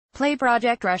Play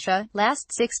Project Russia,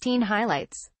 last 16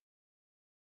 highlights.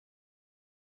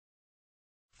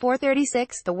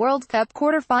 4:36 The World Cup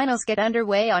quarter-finals get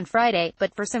underway on Friday,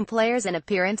 but for some players an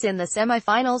appearance in the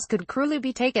semi-finals could cruelly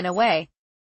be taken away.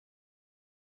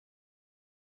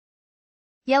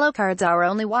 Yellow cards are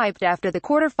only wiped after the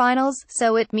quarter-finals,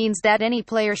 so it means that any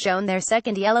player shown their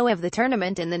second yellow of the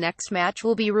tournament in the next match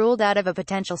will be ruled out of a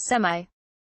potential semi.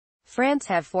 France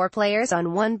have 4 players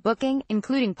on one booking,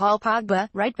 including Paul Pogba,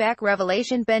 right-back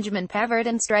revelation Benjamin Pavard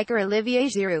and striker Olivier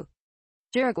Giroud.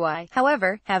 Uruguay,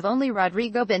 however, have only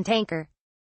Rodrigo Bentancur.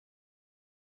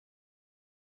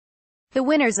 The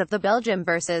winners of the Belgium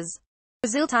vs.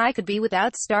 Brazil tie could be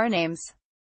without star names.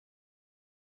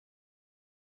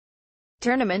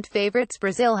 Tournament favorites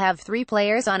Brazil have 3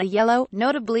 players on a yellow,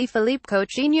 notably Philippe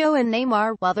Coutinho and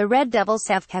Neymar, while the Red Devils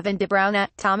have Kevin De Bruyne,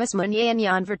 Thomas Meunier and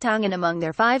Jan Vertonghen among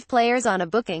their 5 players on a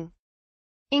booking.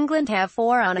 England have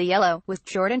 4 on a yellow, with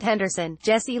Jordan Henderson,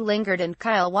 Jesse Lingard and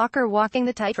Kyle Walker walking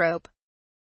the tightrope.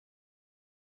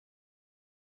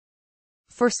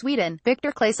 For Sweden,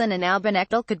 Victor Claesson and Albin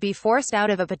Ekdal could be forced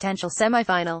out of a potential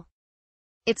semi-final.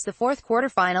 It's the 4th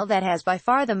quarter-final that has by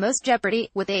far the most jeopardy,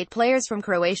 with 8 players from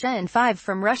Croatia and 5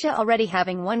 from Russia already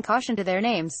having one caution to their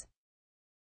names.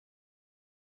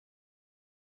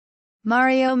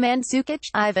 Mario Mandzukic,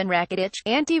 Ivan Rakitic,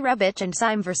 Ante Rebic and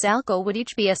Sime Vrsaljko would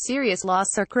each be a serious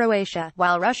loss for Croatia,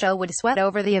 while Russia would sweat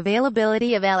over the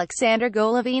availability of Alexander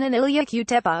Golovin and Ilya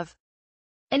Kutepov.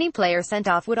 Any player sent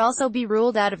off would also be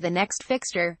ruled out of the next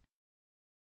fixture.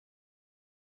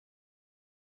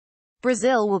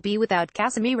 Brazil will be without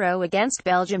Casemiro against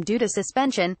Belgium due to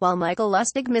suspension, while Michael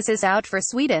Lustig misses out for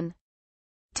Sweden.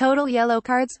 Total yellow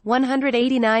cards,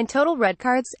 189 total red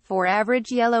cards, 4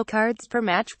 average yellow cards per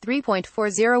match,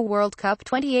 3.40 World Cup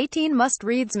 2018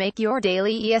 must-reads. Make your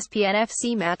daily ESPN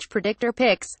FC match predictor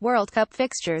picks, World Cup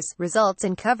fixtures, results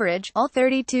and coverage, all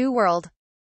 32 World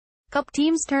Cup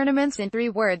teams tournaments in 3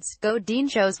 words. Godin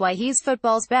shows why he's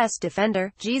football's best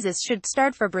defender. Jesus should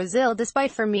start for Brazil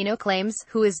despite Firmino claims.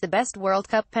 Who is the best World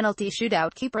Cup penalty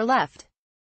shootout keeper left?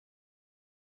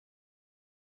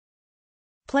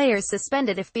 Players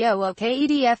suspended if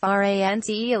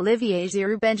BOOKEDFRANCE Olivier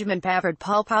Giroud, Benjamin Pavard,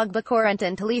 Paul Pogba,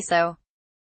 Corentin Tolisso.